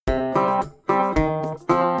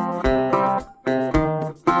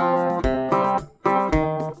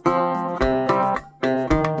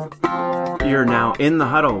You're now in the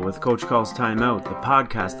huddle with Coach Calls Timeout, the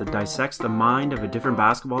podcast that dissects the mind of a different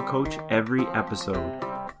basketball coach every episode.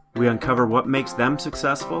 We uncover what makes them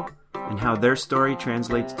successful and how their story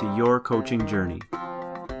translates to your coaching journey.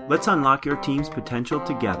 Let's unlock your team's potential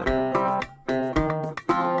together.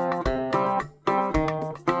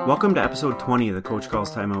 Welcome to episode 20 of the Coach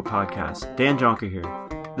Calls Timeout podcast. Dan Jonker here.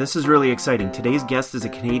 This is really exciting. Today's guest is a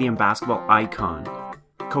Canadian basketball icon.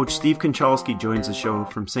 Coach Steve Konchalski joins the show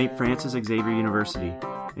from St. Francis Xavier University,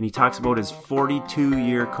 and he talks about his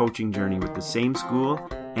 42-year coaching journey with the same school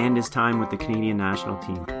and his time with the Canadian national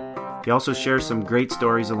team. He also shares some great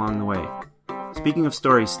stories along the way. Speaking of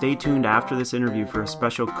stories, stay tuned after this interview for a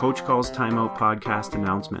special Coach Calls Timeout podcast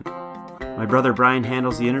announcement. My brother Brian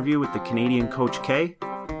handles the interview with the Canadian Coach K.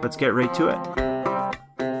 Let's get right to it.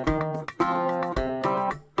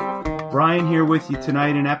 Brian here with you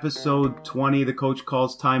tonight in episode 20 of the Coach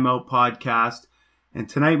Calls Timeout podcast. And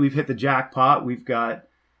tonight we've hit the jackpot. We've got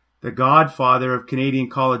the godfather of Canadian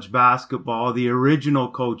college basketball, the original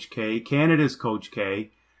Coach K, Canada's Coach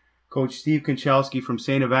K. Coach Steve Konchalski from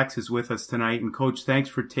St. FX is with us tonight. And Coach, thanks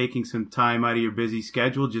for taking some time out of your busy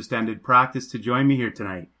schedule. Just ended practice to join me here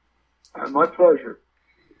tonight. My pleasure.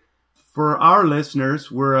 For our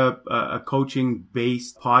listeners, we're a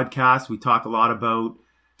coaching-based podcast. We talk a lot about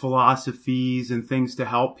philosophies and things to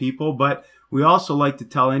help people, but we also like to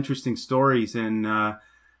tell interesting stories. And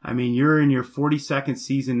you're in your 42nd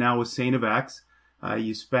season now with St. FX.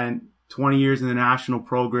 You spent 20 years in the national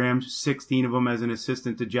program, 16 of them as an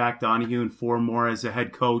assistant to Jack Donahue and 4 more as a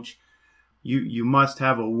head coach. You must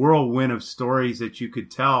have a whirlwind of stories that you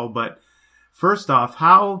could tell. But first off,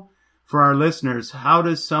 for our listeners, how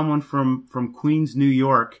does someone from Queens, New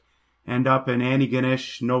York end up in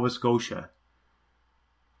Antigonish, Nova Scotia?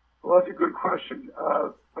 Well, that's a good question.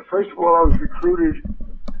 First of all, I was recruited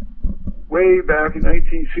way back in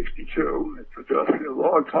 1962. It was a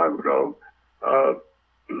long time ago.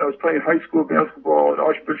 I was playing high school basketball at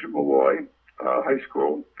Archbishop Molloy High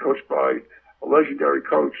School, coached by a legendary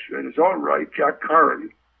coach in his own right, Jack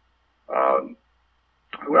Curran,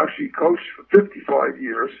 who actually coached for 55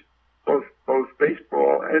 years, both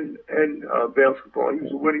baseball and basketball. He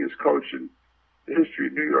was the winningest coach in the history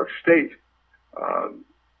of New York State.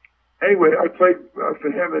 Anyway, I played for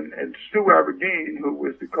him and Stu Aberdeen, who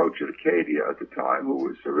was the coach at Acadia at the time, who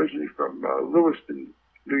was originally from Lewiston,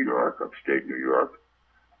 New York, upstate New York,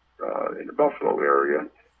 in the Buffalo area.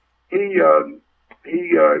 He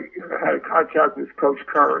had a contact with Coach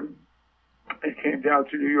Curran and came down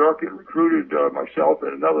to New York and recruited myself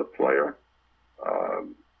and another player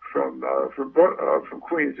from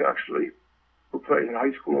Queens, actually, who played in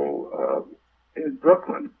high school in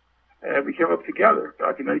Brooklyn. And we came up together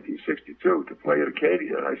back in 1962 to play at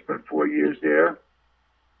Acadia. And I spent 4 years there.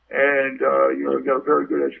 And, got a very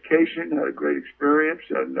good education, had a great experience.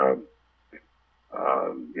 And,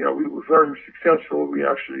 we were very successful. We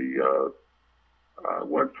actually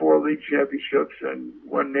won 4 league championships and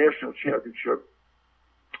 1 national championship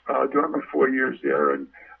during my 4 years there. And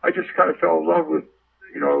I just kind of fell in love with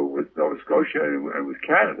Nova Scotia and with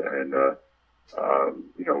Canada. And,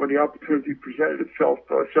 when the opportunity presented itself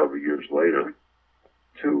several years later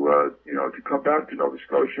to come back to Nova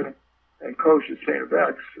Scotia and coach at St.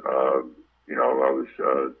 FX, I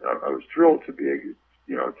was thrilled to be,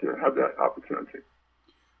 to have that opportunity.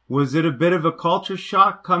 Was it a bit of a culture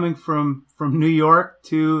shock coming from New York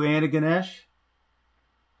to Antigonish?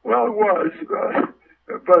 Well, it was,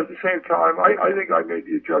 but at the same time, I think I made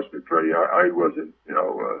the adjustment pretty. I wasn't,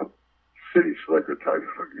 a city slicker type of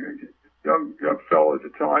young fellow at the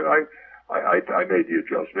time. I made the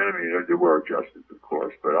adjustment. I mean, there were adjustments, of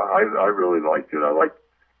course, but I really liked it. I liked,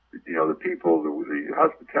 the people, the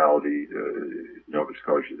hospitality, Nova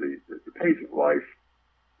Scotia, the pace of life.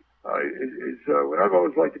 What I've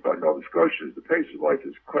always liked about Nova Scotia is the pace of life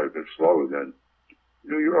is quite a bit slower than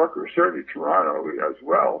New York or certainly Toronto as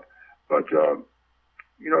well. But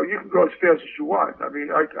you can go as fast as you want. I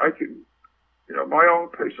mean, I can. My own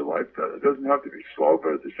pace of life doesn't have to be slow,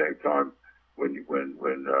 but at the same time, when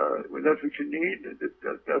that's what you need,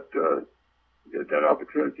 that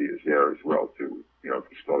opportunity is there as well to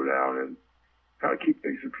slow down and kind of keep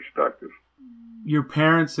things in perspective. Your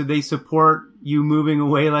parents, did they support you moving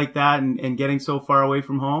away like that and getting so far away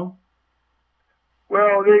from home?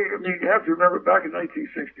 Well, you have to remember back in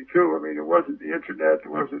 1962. I mean, it wasn't the internet. It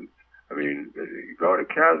wasn't. I mean, going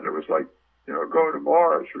to Canada was like going to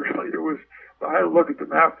Mars. Really, it was. I had to look at the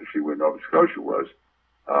map to see where Nova Scotia was.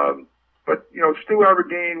 But Stu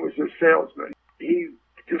Aberdeen was a salesman. He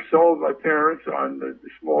just sold my parents on the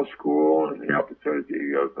small school and the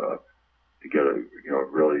opportunity of to get a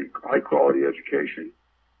really high quality education.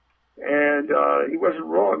 And he wasn't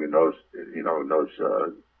wrong in those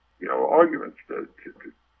arguments.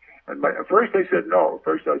 And at first I said no.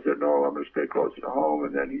 First I said no, I'm going to stay closer to home.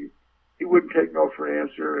 And then he wouldn't take no for an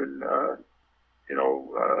answer. And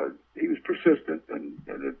he was persistent, and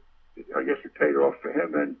I guess it paid off for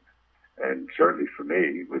him and certainly for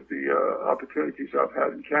me with the opportunities I've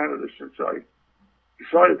had in Canada since I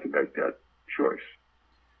decided to make that choice.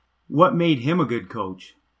 What made him a good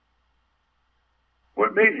coach?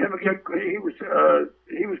 What made him a good coach? He was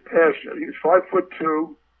passionate. He was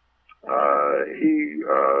 5'2". He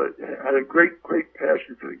had a great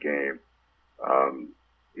passion for the game.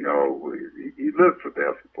 He lived for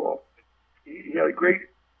basketball. He had a great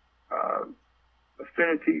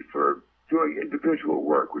affinity for doing individual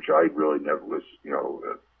work, which I really never was,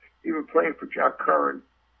 even playing for Jack Curran,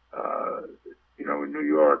 in New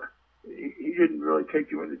York, he didn't really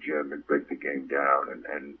take you in the gym and break the game down,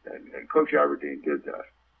 and Coach Aberdeen did that.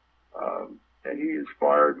 And he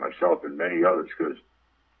inspired myself and many others because,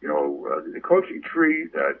 the coaching tree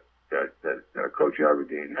that Coach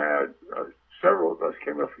Aberdeen had, several of us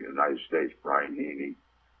came up from the United States, Brian Heaney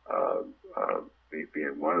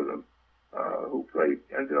being one of them, who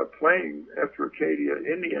ended up playing after Acadia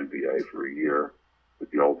in the NBA for a year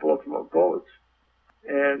with the old Baltimore Bullets,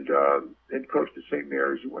 and coached at St.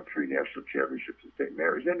 Mary's, who won 3 national championships at St.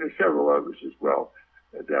 Mary's, and there's several others as well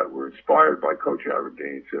that were inspired by Coach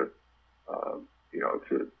Aberdeen to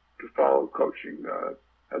follow coaching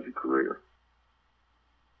as a career.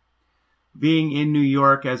 Being in New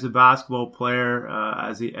York as a basketball player,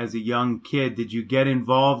 as a young kid, did you get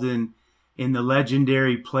involved in the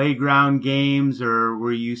legendary playground games, or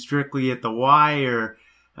were you strictly at the Y? Or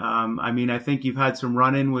I think you've had some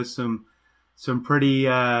run-in with some pretty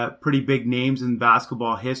big names in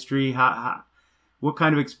basketball history. What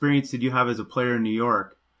kind of experience did you have as a player in New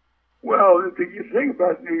York? Well, the thing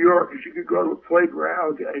about New York is you could go to a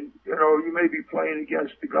playground and, you may be playing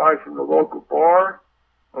against the guy from the local bar,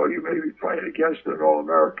 or you may be playing against an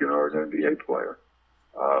All-American or an NBA player.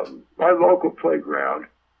 My local playground,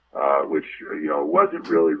 which, wasn't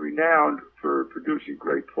really renowned for producing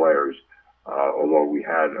great players, although we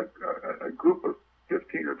had a group of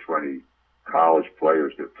 15 or 20 college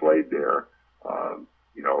players that played there, on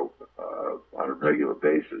a regular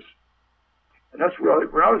basis. And that's really,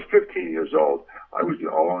 when I was 15 years old, I was the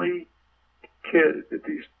only kid that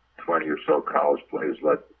these 20 or so college players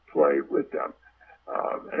let play with them.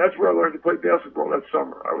 And that's where I learned to play basketball that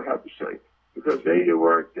summer, I would have to say, because they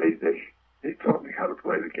taught me how to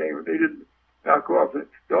play the game, and they didn't back off. And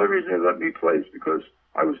the only reason they let me play is because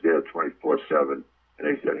I was there 24/7, and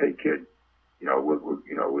they said, "Hey, kid,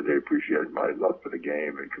 would they appreciate my love for the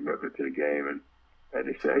game and commitment to the game?" And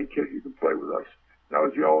they said, "Hey, kid, you can play with us." And I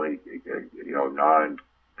was the only,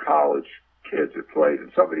 non-college kids that played,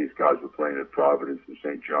 and some of these guys were playing at Providence and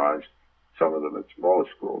St. John's, some of them at smaller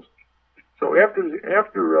schools. So after it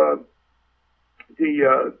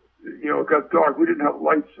got dark, we didn't have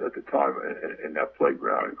lights at the time in that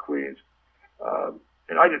playground in Queens.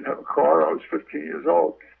 And I didn't have a car. I was 15 years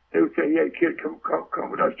old. They would say, "Hey, kid, come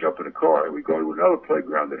with us, jump in the car." And we'd go to another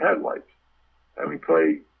playground that had lights. And we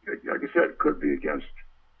play, like I said, it could be against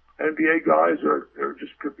NBA guys or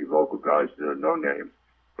just could be local guys that are no names.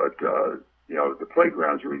 But, the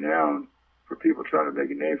playground's renowned for people trying to make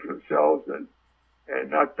a name for themselves and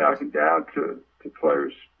not backing down to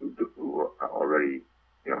players who already,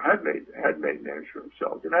 had made names for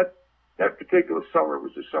themselves. And that particular summer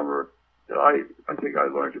was the summer that I think I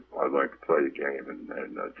learned to play the game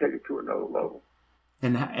and take it to another level.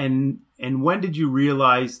 And when did you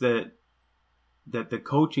realize that the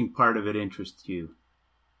coaching part of it interests you?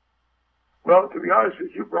 Well, to be honest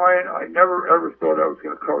with you, Brian, I never ever thought I was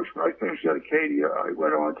going to coach. When I finished at Acadia, I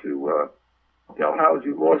went on to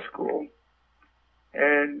Dalhousie Law School.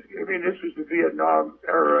 And, this was the Vietnam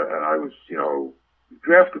era, and I was,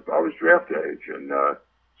 drafted. I was draft age. And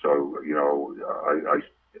so,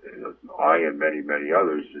 I and many, many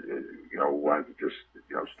others, wanted to just,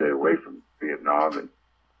 stay away from Vietnam. And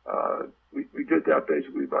we did that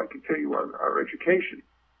basically by continuing our education.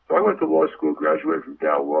 So I went to law school, graduated from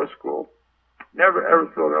Dow Law School. Never ever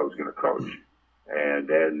thought I was going to coach. And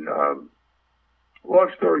then, long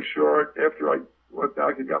story short, after I went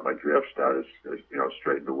back and got my draft status,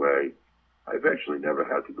 straightened away, I eventually never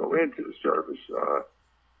had to go into the service.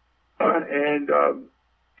 I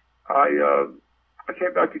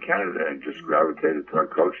came back to Canada and just gravitated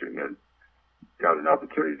toward coaching and got an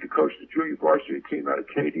opportunity to coach the junior varsity team at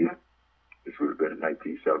Acadia. This would have been in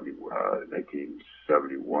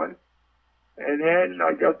 1971. And then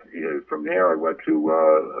I got, from there I went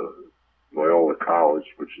to Loyola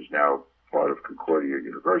College, which is now part of Concordia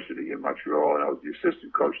University in Montreal, and I was the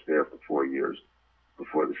assistant coach there for 4 years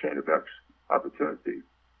before the St. FX opportunity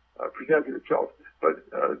presented itself. But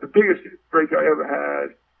the biggest break I ever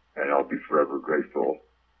had, and I'll be forever grateful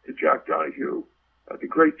to Jack Donahue, the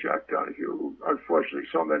great Jack Donahue, who unfortunately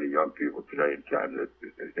so many young people today in Canada,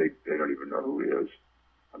 they don't even know who he is.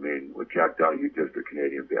 I mean, what Jack Donahue did for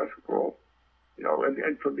Canadian basketball,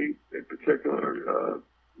 and for me in particular,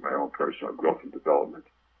 my own personal growth and development,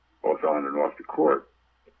 both on and off the court,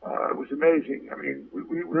 it was amazing. I mean,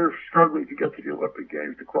 we were struggling to get to the Olympic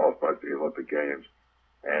Games, to qualify for the Olympic Games,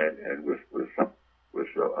 and with a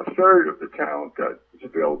third of the talent that is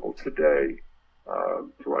available today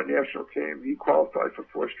to our national team, he qualified for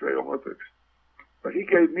 4 straight Olympics. But he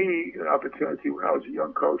gave me an opportunity when I was a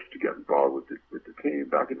young coach to get involved with the team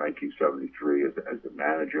back in 1973 as the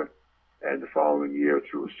manager, and the following year,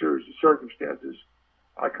 through a series of circumstances,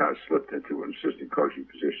 I kind of slipped into an assistant coaching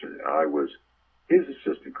position, and I was his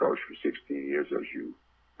assistant coach for 16 years, as you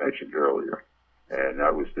mentioned earlier. And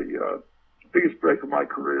that was the biggest break of my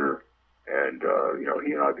career. And,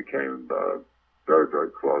 he and I became very,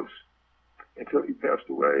 very close until he passed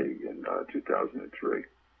away in 2003.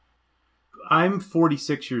 I'm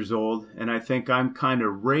 46 years old, and I think I'm kind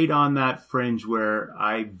of right on that fringe where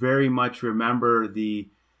I very much remember the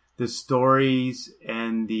stories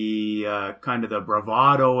and the kind of the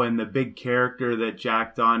bravado and the big character that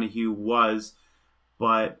Jack Donahue was,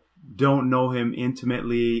 but don't know him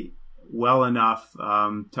intimately well enough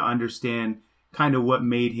to understand kind of what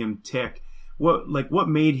made him tick. What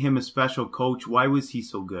made him a special coach? Why was he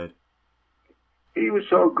so good? He was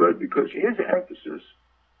so good because his emphasis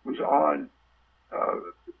was on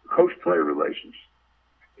coach-player relations.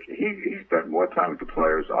 He spent more time with the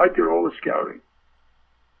players. I did all the scouting.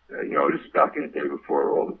 This is back in the day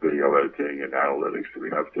before all the video editing and analytics that we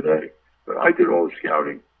have today. But I did all the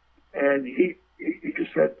scouting, and he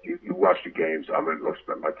just said, you watch the games, I'm going to go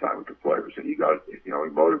spend my time with the players. And he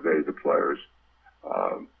motivated the players.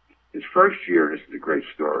 His first year, this is a great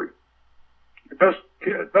story, the best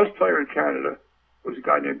player in Canada was a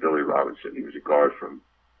guy named Billy Robinson. He was a guard from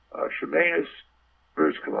Chemainus,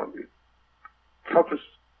 British Columbia.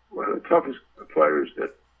 One of the toughest players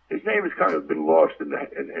that his name has kind of been lost in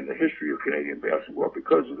the history of Canadian basketball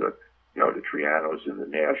because of the Trianos and the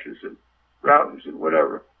Nashes and Routons and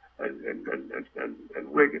whatever, and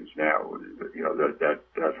Wiggins now,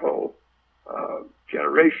 that whole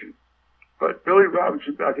generation. But Billy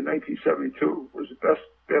Robinson back in 1972 was the best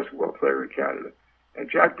basketball player in Canada, and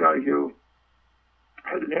Jack Donahue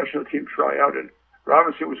had the national team try out, and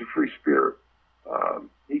Robinson was a free spirit.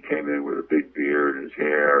 He came in with a big beard and his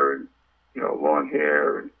hair and long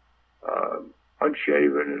hair and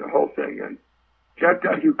unshaven and the whole thing. And Jack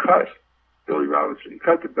Donahue cut Billy Robinson. He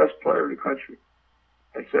cut the best player in the country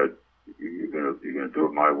and said, "You're gonna do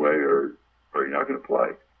it my way, or you're not gonna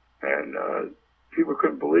play." And people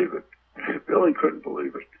couldn't believe it. Billy couldn't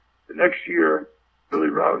believe it. The next year, Billy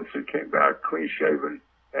Robinson came back clean shaven,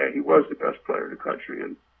 and he was the best player in the country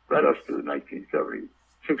and led us to the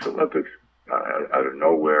 1976 Olympics out of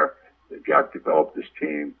nowhere. Jack developed this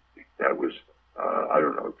team that was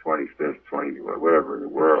 25th, whatever in the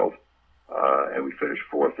world, and we finished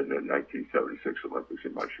 4th in the 1976 Olympics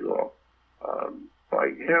in Montreal. By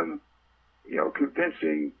him,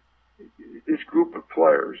 convincing this group of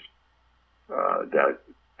players that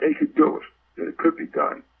they could do it, that it could be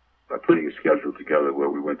done, by putting a schedule together where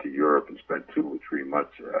we went to Europe and spent 2 or 3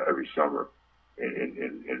 months every summer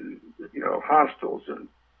in hostels and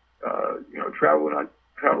traveling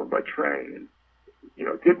by train, and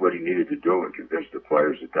did what he needed to do and convinced the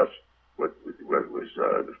players that that's what was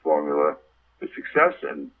the formula to success,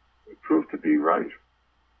 and it proved to be right.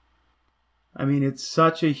 I mean, it's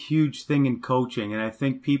such a huge thing in coaching, and I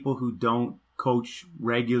think people who don't coach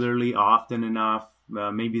regularly often enough,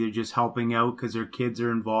 maybe they're just helping out because their kids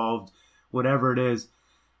are involved, whatever it is,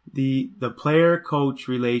 the player-coach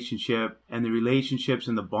relationship and the relationships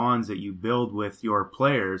and the bonds that you build with your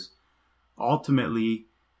players ultimately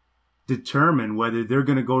determine whether they're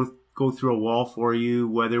going to go through a wall for you,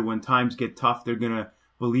 whether when times get tough, they're going to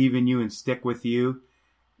believe in you and stick with you.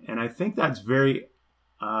 And I think that's very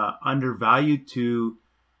undervalued to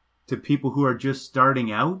people who are just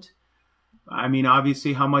starting out. I mean,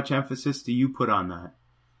 obviously, how much emphasis do you put on that?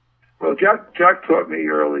 Well, Jack taught me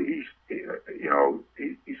early. He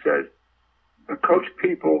said, coach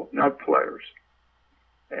people, not players.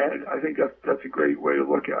 And I think that's a great way to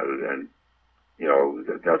look at it. And,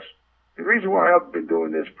 that's the reason why I've been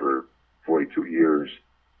doing this for 42 years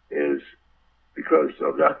is because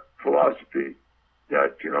of that philosophy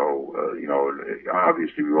that,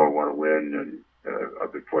 obviously we all want to win, and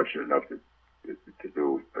I've been fortunate enough to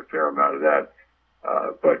do a fair amount of that.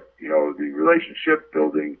 But the relationship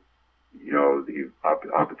building, the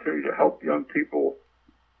opportunity to help young people,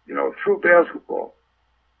 through basketball.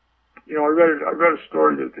 I read a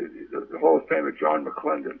story that the Hall of Famer John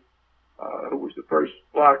McClendon, who was the first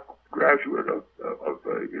black graduate of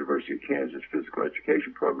University of Kansas physical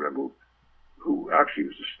education program, who actually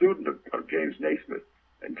was a student of James Naismith.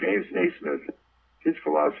 And James Naismith, his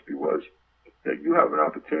philosophy was that you have an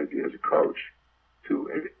opportunity as a coach to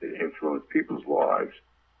influence people's lives,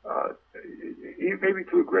 maybe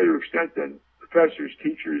to a greater extent than professors,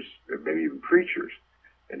 teachers, or maybe even preachers.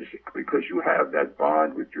 And it's because you have that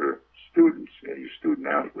bond with your students and your student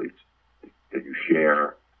athletes that you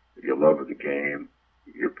share your love of the game,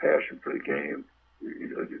 your passion for the game,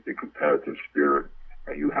 the competitive spirit,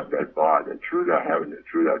 and you have that bond. And through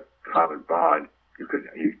that common bond, you can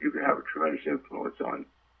have a tremendous influence on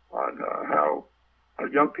how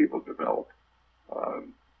young people develop.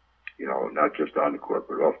 Not just on the court,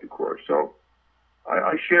 but off the court. So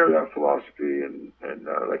I share that philosophy, and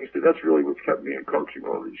like I said, that's really what's kept me in coaching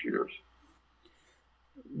all these years.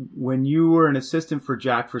 When you were an assistant for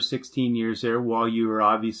Jack for 16 years there, while you were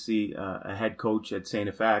obviously a head coach at St.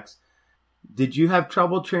 FX, did you have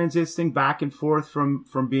trouble transitioning back and forth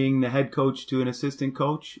from being the head coach to an assistant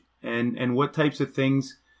coach? And what types of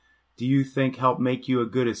things do you think help make you a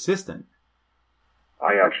good assistant?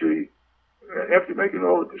 I actually, after making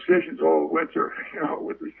all the decisions all winter,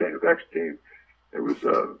 with the St. FX team, it was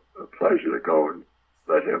a pleasure to go and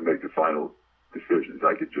let him make the final decisions.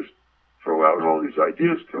 I could just throw out all these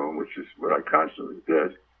ideas to him, which is what I constantly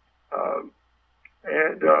did.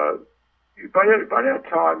 By that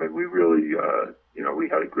time, and we really, we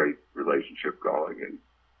had a great relationship going, and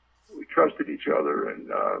we trusted each other.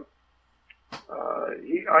 And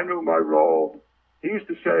I knew my role. He used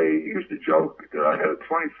to joke that I had a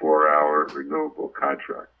 24-hour renewable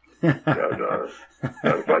contract. that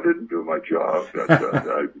if I didn't do my job, that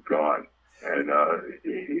I'd be gone. And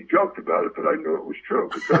he joked about it, but I knew it was true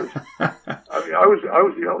because I was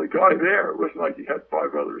the only guy there. It wasn't like he had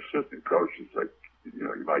 5 other assistant coaches like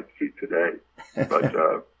you might see today. But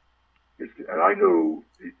and I knew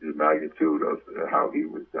the magnitude of how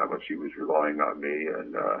much he was relying on me,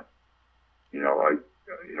 and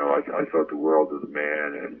I thought the world of the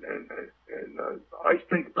man, and I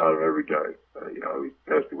think about him every day. He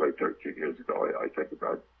passed away 13 years ago. I think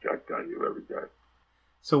about Jack Donahue every day.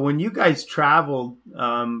 So when you guys traveled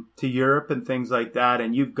to Europe and things like that,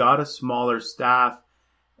 and you've got a smaller staff,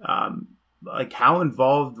 like how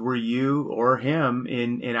involved were you or him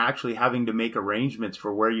in actually having to make arrangements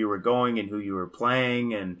for where you were going and who you were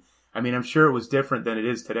playing? And I mean, I'm sure it was different than it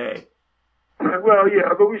is today. Well,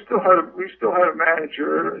 yeah, but we still had a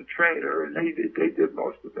manager and trainer, and they did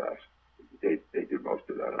most of that. They did most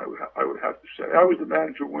of that. I would have to say I was the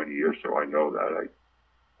manager 1 year, so I know that.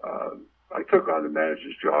 I took on the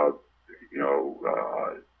manager's job,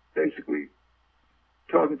 basically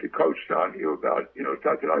talking to Coach Donahue about the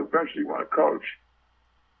fact that I eventually want to coach,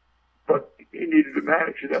 but he needed a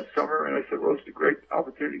manager that summer, and I said, well, it's a great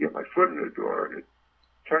opportunity to get my foot in the door, and it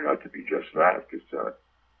turned out to be just that because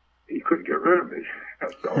he couldn't get rid of me.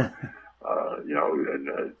 So,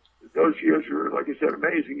 those years were, like I said,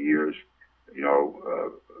 amazing years.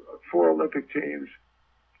 4 Olympic teams.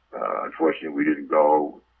 Unfortunately, we didn't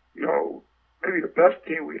go. Maybe the best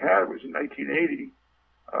team we had was in 1980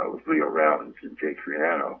 with Leo Routins and Jay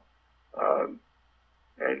Triano,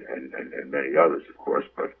 and many others, of course,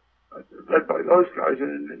 but led by those guys.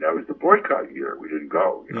 And that was the boycott year. We didn't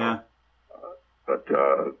go. Yeah.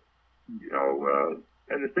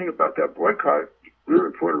 And the thing about that boycott, we were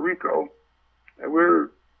in Puerto Rico, and we're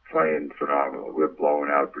playing phenomenal. We're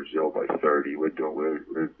blowing out Brazil by 30.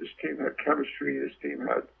 This team had chemistry. This team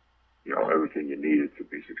had, everything you needed to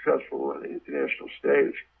be successful on the international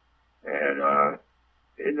stage. And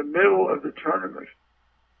in the middle of the tournament,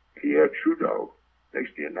 Pierre Trudeau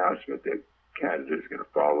makes the announcement that Canada is going to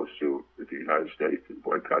follow suit with the United States and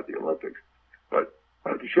boycott the Olympics. But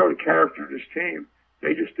to show the character of this team,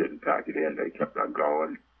 they just didn't pack it in. They kept on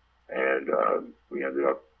going, and we ended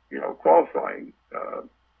up, qualifying.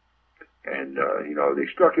 They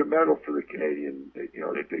struck a medal for the Canadian.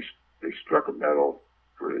 They struck a medal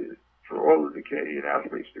for all of the Canadian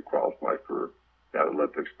athletes to qualify for that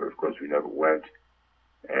Olympics, but of course we never went.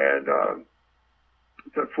 And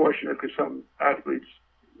it's unfortunate because some athletes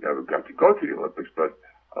never got to go to the Olympics, but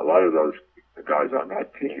a lot of those guys on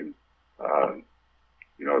that team,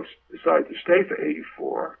 decided to stay for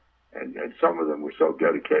 84 And some of them were so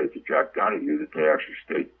dedicated to Jack Donahue that they actually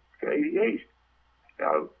stayed to 88.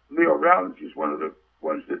 Now, Leo Rollins was one of the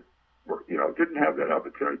ones that were, didn't have that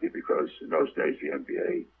opportunity because in those days the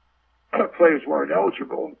NBA players weren't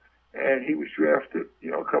eligible, and he was drafted,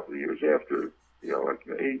 a couple of years after, like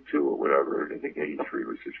 82 or whatever. I think 83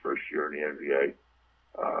 was his first year in the NBA.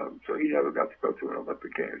 So he never got to go to an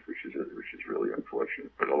Olympic Games, which is really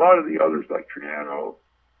unfortunate. But a lot of the others, like Triano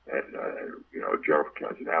and Joe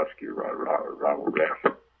Kaczynowski, Raul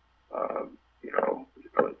Raff,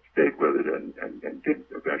 stayed with it and did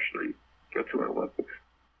eventually get to an Olympics.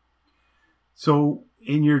 So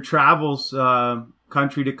in your travels,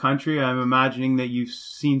 country to country, I'm imagining that you've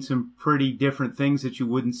seen some pretty different things that you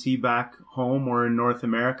wouldn't see back home or in North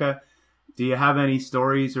America. Do you have any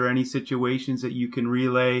stories or any situations that you can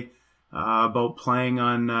relay about playing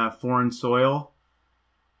on foreign soil?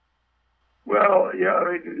 Well, yeah,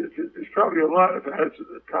 I mean, there's probably a lot if I had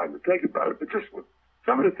time to think about it, but just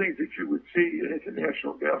some of the things that you would see in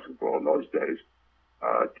international basketball in those days,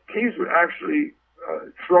 teams would actually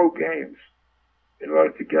throw games in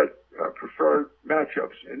order to get preferred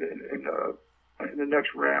matchups in the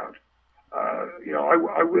next round.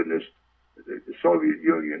 I witnessed the Soviet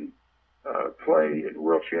Union play in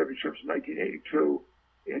World Championships in 1982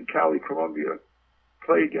 in Cali, Colombia,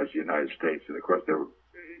 play against the United States, and of course they were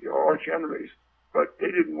arch enemies. But they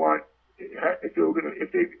didn't want if they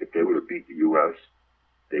would have beat the U.S.,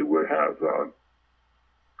 they would have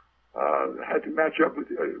had to match up with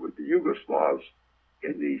the Yugoslavs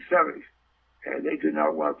in the semis, and they did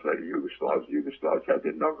not want to play the Yugoslavs. The Yugoslavs had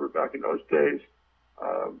their number back in those days.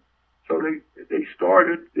 So they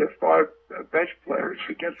started their 5 bench players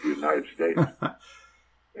against the United States,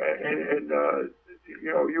 and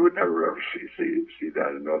you would never ever see that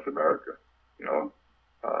in North America,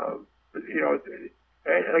 but,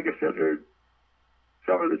 and like I said,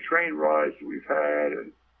 some of the train rides we've had,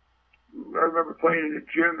 and I remember playing in a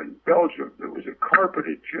gym in Belgium. There was a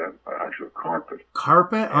carpeted gym, actual carpet.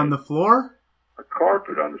 Carpet on the floor? A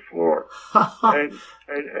carpet on the floor.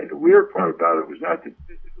 and the weird part about it was not the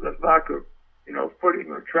lack of, footing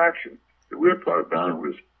or traction. The weird part about it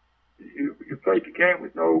was you played the game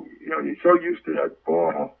with no, you're so used to that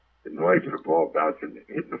ball, the noise of the ball bouncing,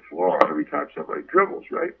 hitting the floor every time somebody dribbles,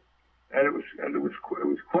 right? And it was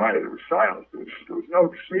quiet. It was silent. There was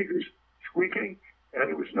no sneakers squeaking, and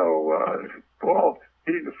there was no ball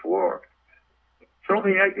hitting the floor. So, I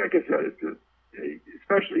mean, like I said,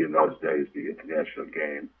 especially in those days, the international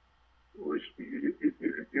game was you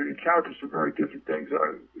encounter some very different things.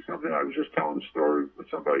 Something I was just telling the story with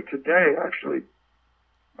somebody today. Actually,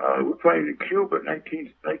 we're playing in Cuba,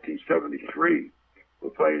 1973. We're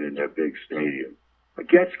playing in their big stadium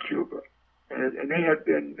against Cuba. And they had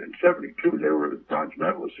been, in 72, they were the bronze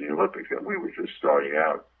medalists in the Olympics, and we were just starting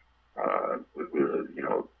out with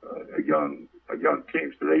a young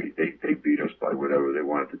team. So they beat us by whatever they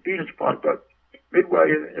wanted to beat us by. But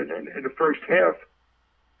midway in the first half,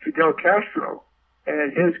 Fidel Castro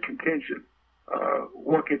and his contingent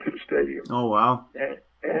walk into the stadium. Oh, wow.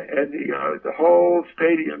 And the whole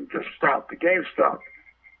stadium just stopped. The game stopped.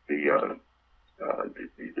 The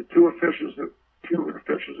two Cuban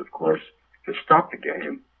officials, of course, just stopped the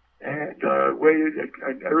game and waited,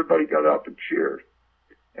 and everybody got up and cheered.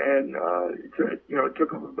 And it took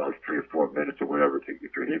them about 3 or 4 minutes or whatever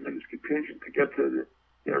for him and his contingent to get to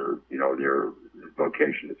their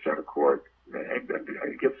location at center court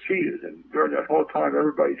and get seated. And during that whole time,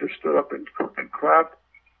 everybody just stood up and clapped.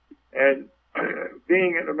 And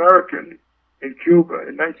being an American in Cuba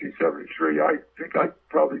in 1973, I think I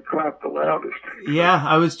probably clapped the loudest. Yeah,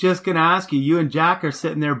 I was just going to ask you. You and Jack are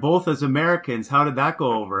sitting there both as Americans. How did that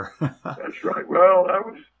go over? That's right. Well,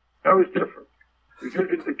 that was different. We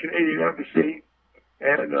visited the Canadian embassy,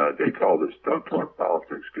 and they told us, "Don't talk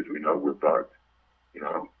politics because we know we're bugged."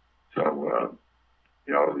 So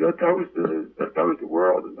that was the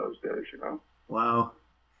world in those days. Wow.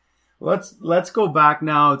 Let's go back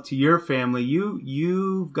now to your family.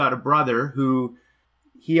 You've got a brother who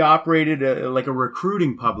he operated a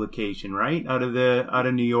recruiting publication, right? Out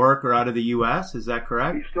of New York or out of the U.S. Is that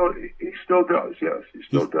correct? He still does. Yes, he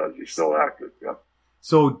still does. He's still active. Yeah.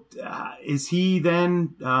 So is he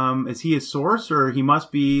then? Is he a source, or he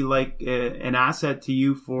must be like an asset to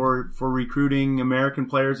you for recruiting American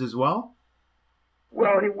players as well?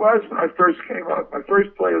 Well, he was when I first came up. My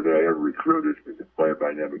first player that I ever recruited was a player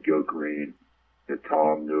by the name of Gil Green that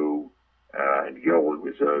Tom knew. And Gil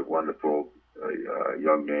was a wonderful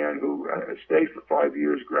young man who stayed for 5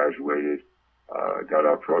 years, graduated, got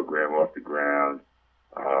our program off the ground,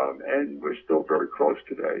 and we're still very close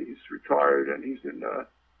today. He's retired and he's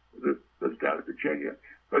lives down in Virginia.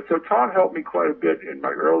 But so Tom helped me quite a bit in my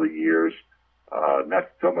early years. Not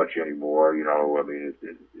so much anymore, you know. I mean,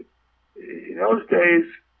 in those days,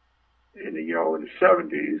 in the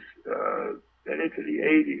 70s and into the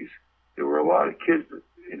 80s, there were a lot of kids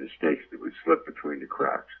in the States that would slip between the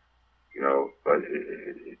cracks, you know. But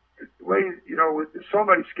the way, you know, there's so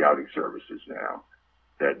many scouting services now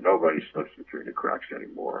that nobody slips between the cracks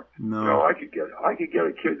anymore. No. You know, I could get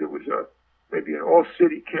a kid that was maybe an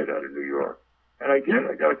all-city kid out of New York, and I did.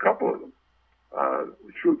 I got a couple of them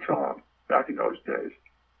through Tom back in those days.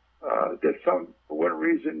 That for one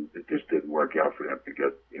reason, it just didn't work out for them to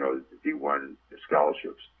get, you know, the D1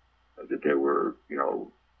 scholarships that they were, you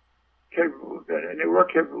know, capable of, and they were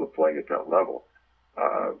capable of playing at that level.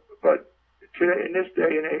 But today, in this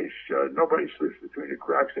day and age, nobody slips between the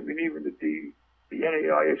cracks. I mean, even the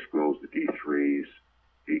NAIA schools, the D3s,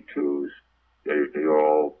 D2s, they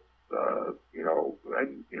all, you know,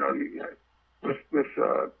 and, you know,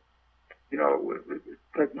 with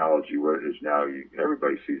technology where it is now,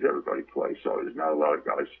 everybody sees everybody play. So there's not a lot of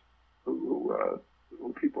guys who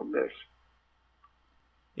people miss.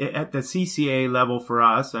 At the CCA level for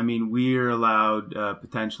us, I mean, we're allowed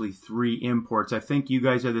potentially 3 imports. I think you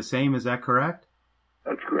guys are the same. Is that correct?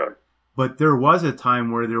 That's correct. But there was a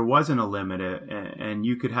time where there wasn't a limit, and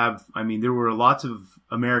you could have, I mean, there were lots of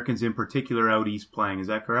Americans in particular out east playing. Is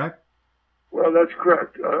that correct? Well, that's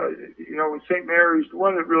correct. You know, in St. Mary's, the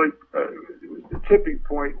one that really was the tipping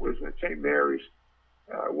point was when St. Mary's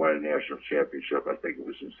won a national championship. I think it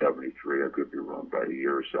was in '73. I could be wrong by a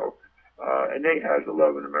year or so. And they had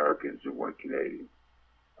 11 Americans and 1 Canadian.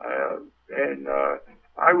 And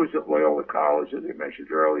I was at Loyola College, as I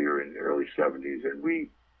mentioned earlier, in the early '70s, and we,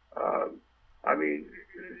 I mean,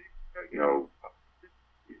 you know,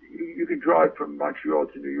 you can drive from Montreal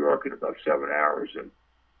to New York in about 7 hours, and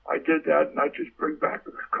I did that, and I just bring back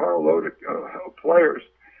a carload of players.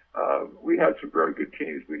 We had some very good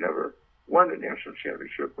teams. We never won the national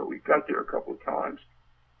championship, but we got there a couple of times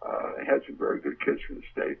and had some very good kids from the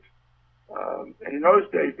States. And in those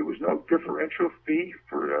days, there was no differential fee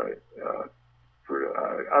for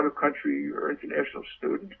out-of-country or international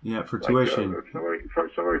students. Yeah, for tuition. If somebody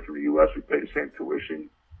from the U.S. would pay the same tuition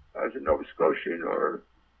as a Nova Scotian or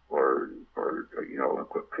you know, a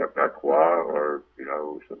Quebecois or, you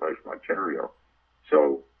know, somebody from Ontario.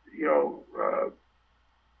 So, you know,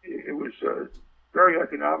 it was very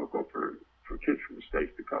economical for kids from the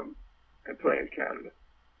States to come and play in Canada.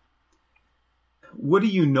 What do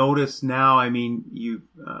you notice now? I mean, you've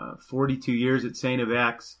 42 years at St.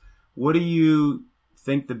 FX. What do you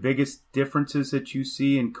think the biggest differences that you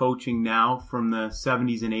see in coaching now from the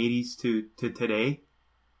 70s and 80s to today?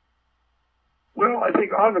 Well, I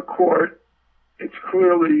think on the court, it's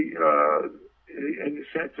clearly in the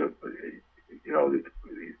sense of, you know,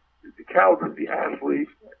 the caliber of the athlete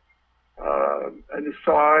and the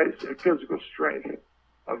size and physical strength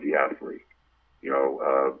of the athlete. You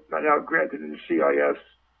know, now granted in the CIS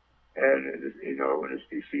and, you know, in the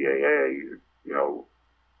CCAA, you know,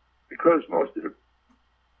 because most of the,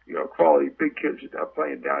 you know, quality big kids are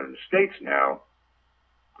playing down in the States now,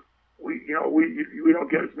 we don't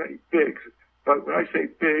get as many bigs. But when I say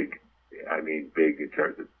big, I mean big in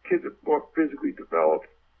terms of kids are more physically developed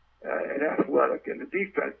and athletic, and the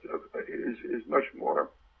defense is much more,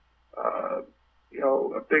 you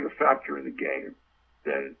know, a bigger factor in the game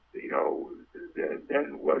than, you know, than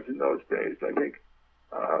it was in those days. I think,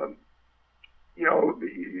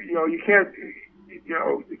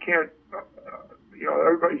 you can't,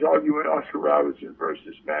 everybody's arguing Oscar Robertson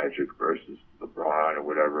versus Magic versus LeBron or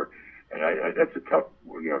whatever, and that's a tough,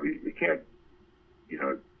 you know, you can't, you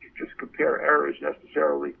know, just compare eras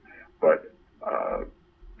necessarily, but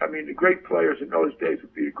I mean, the great players in those days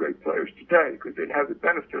would be the great players today because they'd have the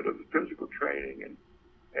benefit of the physical training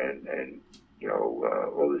and you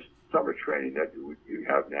know, all this summer training that you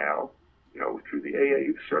have now, you know, through the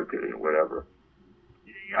AAU circuit and whatever.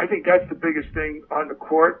 I think that's the biggest thing on the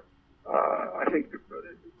court. I think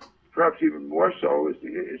perhaps even more so is the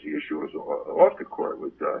issue off the court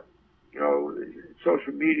with, you know,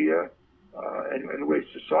 social media and the way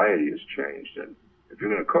society has changed. And if you're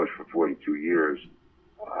going to coach for 42 years,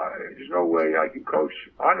 there's no way I can coach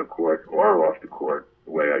on the court or off the court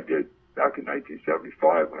the way I did back in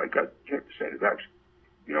 1975 when I came to St. FX.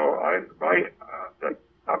 You know, I'm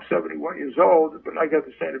 71 years old, but I got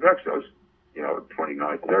to St. FX, I was, you know,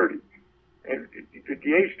 29, 30. And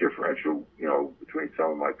the age differential, you know, between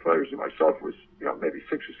some of my players and myself was, you know, maybe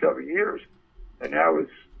 6 or 7 years. And now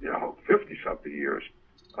it's, you know, 50-something years.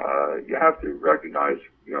 You have to recognize,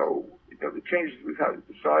 you know, the changes we've had in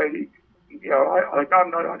society. You know, I'm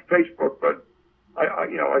not on Facebook, but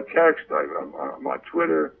I text, I'm on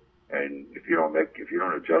Twitter, and if you don't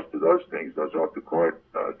adjust to those things, those off the court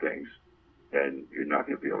things, then you're not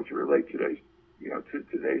going to be able to relate to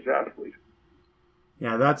today's athlete.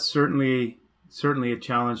 Yeah, that's certainly a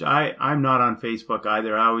challenge. I'm not on Facebook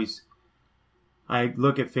either. I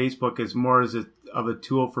look at Facebook as more as of a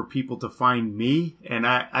tool for people to find me, and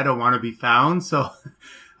I don't want to be found, so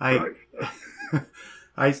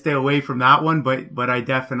I stay away from that one. But I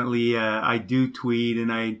definitely I do tweet,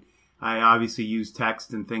 and I obviously use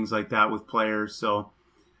text and things like that with players. So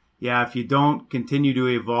yeah, if you don't continue to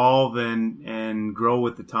evolve and grow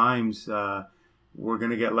with the times, we're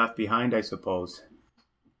going to get left behind, I suppose.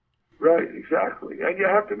 Right, exactly, and you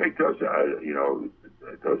have to make those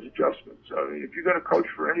those adjustments. I mean, if you're going to coach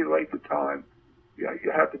for any length of time, you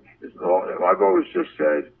have to. I've always just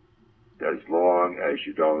said that as long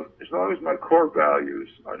as my core values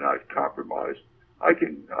are not compromised, I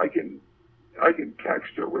can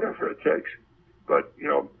text or whatever it takes. But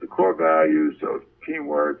the core values of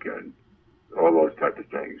teamwork and all those type of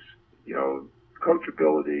things,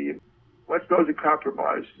 coachability. Once those are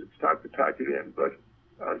compromised, it's time to pack it in. But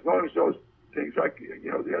as long as those things,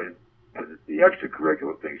 the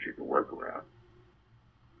extracurricular things you can work around.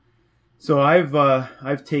 So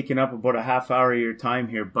I've taken up about a half hour of your time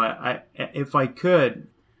here, but if I could,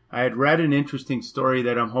 I had read an interesting story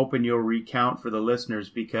that I'm hoping you'll recount for the listeners,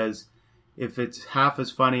 because if it's half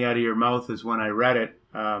as funny out of your mouth as when I read it,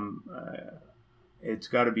 it's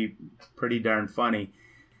got to be pretty darn funny.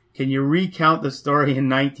 Can you recount the story in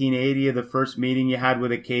 1980 of the first meeting you had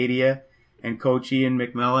with Acadia and Coach Ian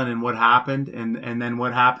McMillan, and what happened, and then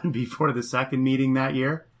what happened before the second meeting that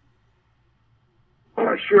year?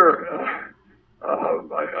 Sure.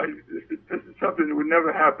 This is something that would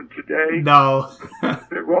never happen today. No.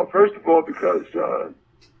 Well, first of all, because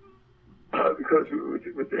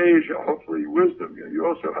with age, hopefully wisdom. You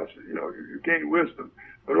also have to, you gain wisdom.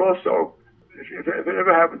 But also, if it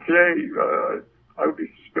ever happened today, I would be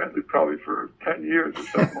suspended probably for 10 years or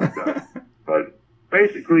something like that. But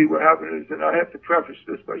basically, what happened is, and I have to preface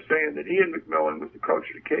this by saying that Ian McMillan was the coach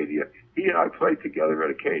at Acadia. He and I played together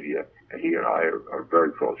at Acadia, and he and I are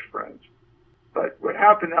very close friends. But what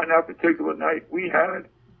happened on that particular night, we had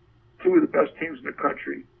two of the best teams in the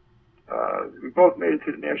country. We both made it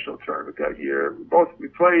to the national tournament that year. We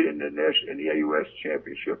played in the AUS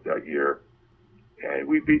championship that year, and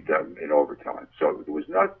we beat them in overtime. So there was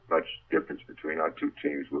not much difference between our two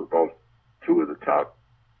teams. We were both two of the top,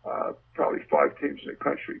 probably 5 teams in the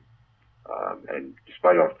country. And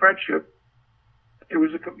despite our friendship, it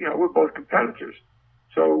was we're both competitors.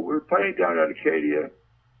 So we were playing down at Acadia,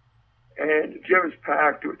 and the gym was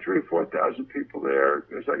packed. There were 3,000 or 4,000 people there.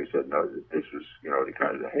 Because, like I said, this was the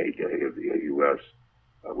kind of the heyday of the AUS,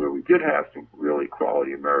 where we did have some really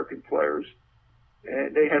quality American players,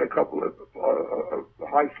 and they had a couple of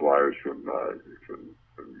high flyers from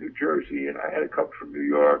New Jersey, and I had a couple from New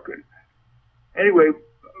York. And anyway,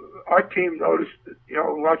 our team noticed that,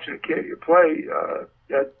 watching Acadia play,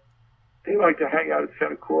 that they like to hang out at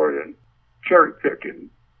center court and cherry pick and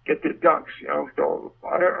get their dunks, So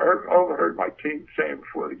I overheard my team saying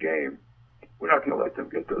before the game, we're not going to let them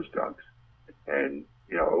get those dunks. And,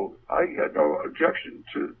 I had no objection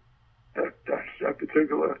to that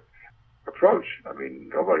particular approach. I mean,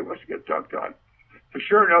 nobody wants to get dunked on. So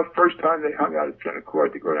sure enough, first time they hung out at center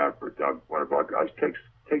court, they go down for a dunk. One of our guys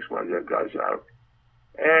takes one of their guys out.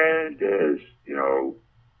 And there's,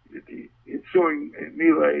 the ensuing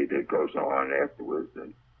melee that goes on afterwards,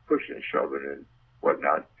 and pushing and shoving and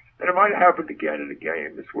whatnot. And it might have happened again in the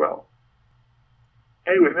game as well.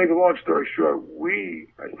 Anyway, make a long story short, we,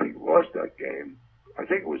 I think, lost that game. I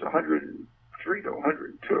think it was 103 to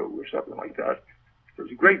 102 or something like that. It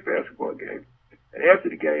was a great basketball game. And after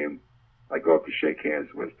the game, I go up to shake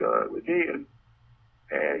hands with Ian,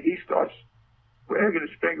 and he starts wagging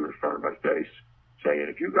his finger in front of my face, saying,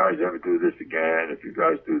 if you guys ever do this again, if you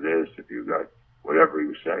guys do this, if you guys, whatever he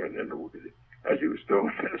was saying. And as he was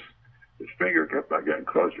doing this, his finger kept on getting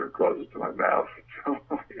closer and closer to my mouth. So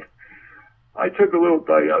I took a little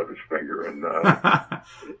bite out of his finger, and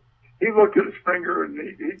he looked at his finger, and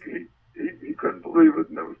he couldn't believe it.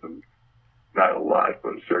 And there was not a lot,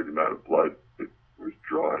 but a certain amount of blood that was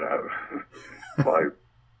drawn out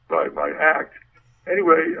by my act.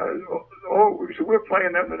 Anyway, so we're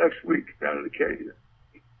playing them the next week down at Acadia.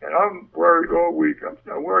 And I'm worried all week.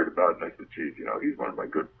 I'm worried about it. And I said, geez, he's one of my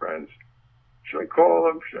good friends. Should I call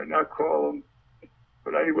him? Should I not call him?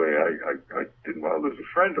 But anyway, I didn't want to lose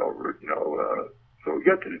a friend over it, So we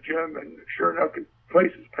get to the gym, and sure enough, the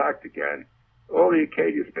place is packed again. All the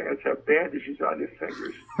Acadia fans have bandages on their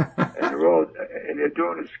fingers. and they're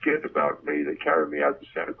doing a skit about me. They carry me out to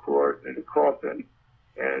center court in a coffin,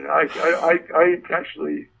 and I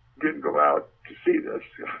intentionally didn't go out to see this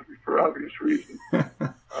for obvious reasons.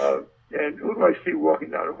 And who do I see walking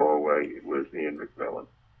down the hallway? It was Ian McMillan.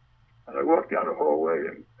 And I walked down the hallway,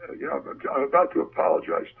 and I'm about to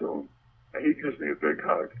apologize to him, and he gives me a big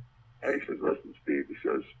hug, and he says, "Listen, Steve," he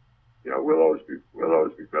says, we'll always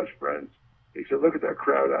be best friends. He said, "Look at that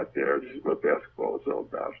crowd out there. This is what basketball is all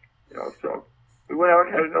about." So we went out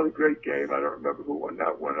and had another great game. I don't remember who won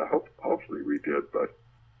that one. Hopefully we did, but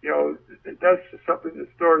that's something,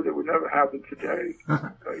 a story that would never happen today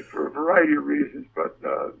for a variety of reasons. But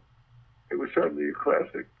it was certainly a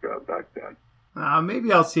classic back then.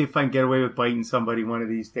 Maybe I'll see if I can get away with biting somebody one of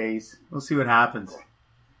these days. We'll see what happens.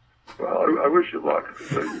 Well, I wish you luck.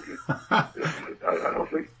 I don't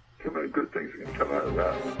think too many good things are going to come out of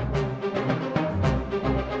that.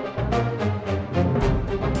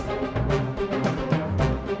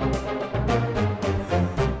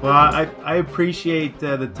 Well, I appreciate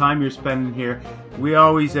the time you're spending here. We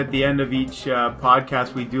always, at the end of each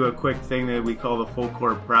podcast, we do a quick thing that we call the full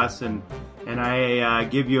court press, and I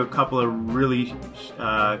give you a couple of really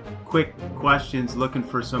quick questions looking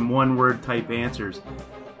for some one-word type answers.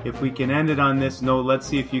 If we can end it on this note, let's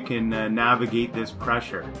see if you can navigate this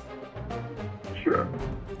pressure. Sure.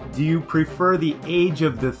 Do you prefer the age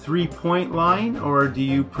of the three-point line, or do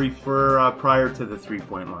you prefer prior to the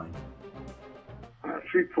three-point line?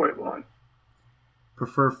 3-point line.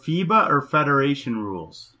 Prefer FIBA or Federation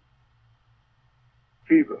rules?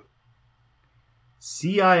 FIBA.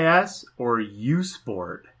 CIS or U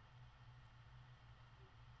Sport?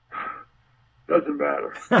 Doesn't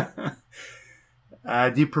matter.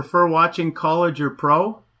 Do you prefer watching college or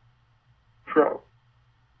pro? Pro.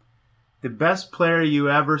 The best player you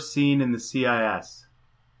ever seen in the CIS?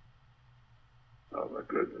 Oh my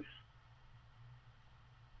goodness.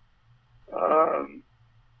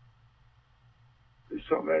 There's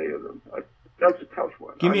so many of them. That's a tough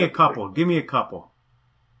one. Give me a couple. I'll give you a couple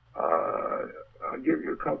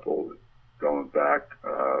going back.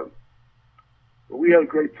 We had a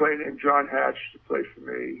great player named John Hatch to play for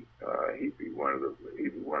me. He'd be one of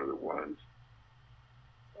the ones.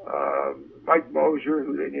 Mike Mosier,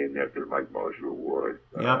 who they named after the Mike Mosier Award.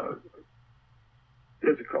 Yeah.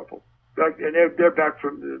 There's a couple. And they're back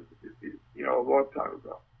from a long time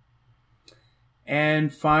ago.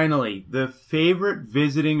 And finally, the favorite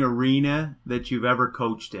visiting arena that you've ever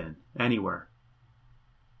coached in, anywhere?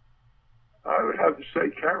 I would have to say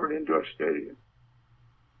Cameron Indoor Stadium.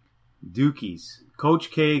 Dukies. Coach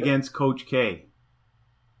K against Coach K.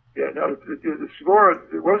 Yeah, no, the score,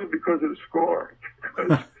 it wasn't because of the score.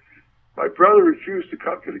 Because my brother refused to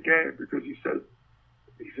come to the game because he says,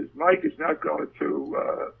 Mike is not going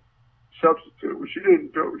to substitute, which he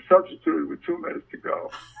didn't do. He substituted with 2 minutes to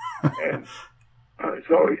go. And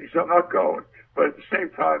so he said, I'm not going. But at the same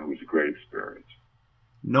time, it was a great experience.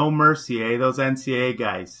 No mercy, eh? Those NCAA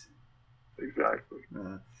guys. Exactly.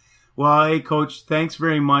 Well, hey, Coach, thanks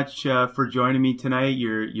very much for joining me tonight.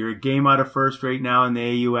 You're a game out of first right now in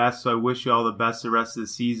the AUS, so I wish you all the best the rest of the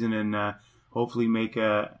season and hopefully make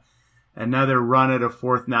another run at a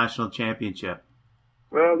 4th national championship.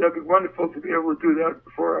 Well, that'd be wonderful to be able to do that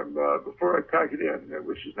before I pack it in,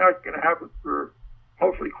 which is not going to happen for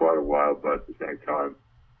hopefully quite a while, but at the same time,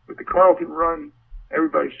 with the Carleton run,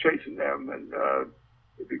 everybody's chasing them, and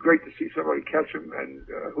it'd be great to see somebody catch them, and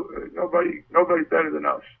nobody better than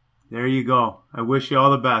us. There you go. I wish you all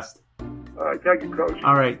the best. All right, thank you, Coach.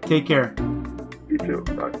 All right, take care. You too.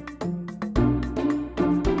 Bye.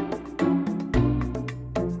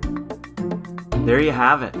 There you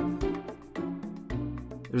have it.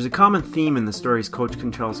 There's a common theme in the stories Coach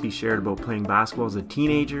Konchalski shared about playing basketball as a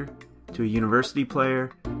teenager, to a university player,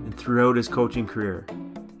 and throughout his coaching career.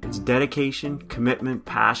 It's dedication, commitment,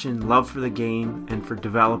 passion, love for the game, and for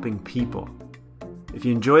developing people. If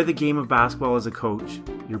you enjoy the game of basketball as a coach,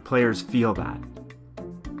 your players feel that.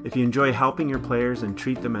 If you enjoy helping your players and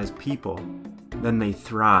treat them as people, then they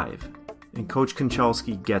thrive. And Coach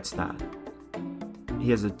Konchalski gets that.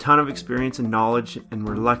 He has a ton of experience and knowledge, and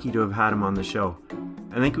we're lucky to have had him on the show.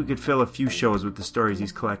 I think we could fill a few shows with the stories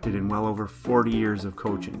he's collected in well over 40 years of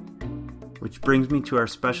coaching. Which brings me to our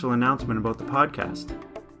special announcement about the podcast.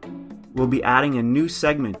 We'll be adding a new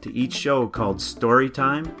segment to each show called Story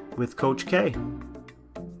Time with Coach K.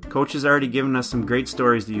 Coach has already given us some great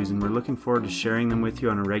stories to use, and we're looking forward to sharing them with you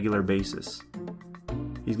on a regular basis.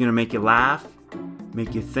 He's going to make you laugh,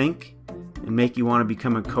 make you think, and make you want to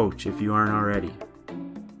become a coach if you aren't already.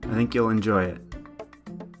 I think you'll enjoy it.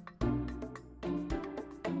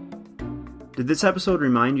 Did this episode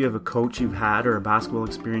remind you of a coach you've had or a basketball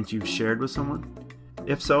experience you've shared with someone?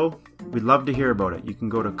 If so, we'd love to hear about it. You can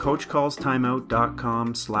go to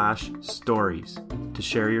coachcallstimeout.com/stories to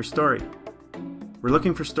share your story. We're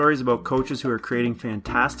looking for stories about coaches who are creating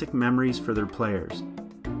fantastic memories for their players.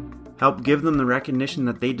 Help give them the recognition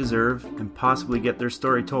that they deserve and possibly get their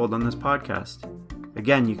story told on this podcast.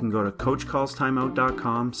 Again, you can go to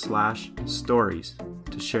coachcallstimeout.com/stories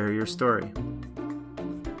to share your story.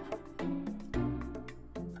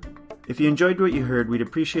 If you enjoyed what you heard, we'd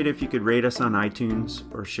appreciate it if you could rate us on iTunes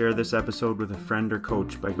or share this episode with a friend or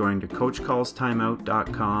coach by going to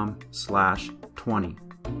coachcallstimeout.com/20.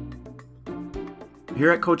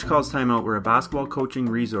 Here at Coach Calls Timeout, we're a basketball coaching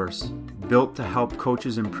resource built to help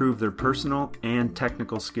coaches improve their personal and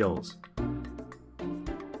technical skills.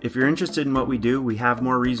 If you're interested in what we do, we have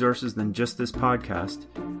more resources than just this podcast.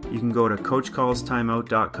 You can go to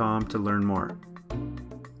coachcallstimeout.com to learn more.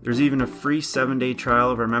 There's even a free 7-day trial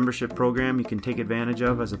of our membership program you can take advantage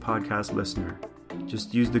of as a podcast listener.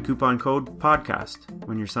 Just use the coupon code PODCAST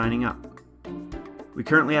when you're signing up. We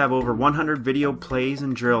currently have over 100 video plays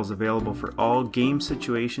and drills available for all game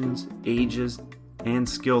situations, ages, and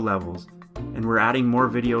skill levels, and we're adding more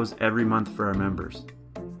videos every month for our members.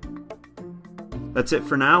 That's it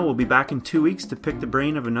for now. We'll be back in 2 weeks to pick the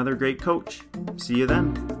brain of another great coach. See you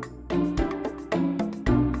then.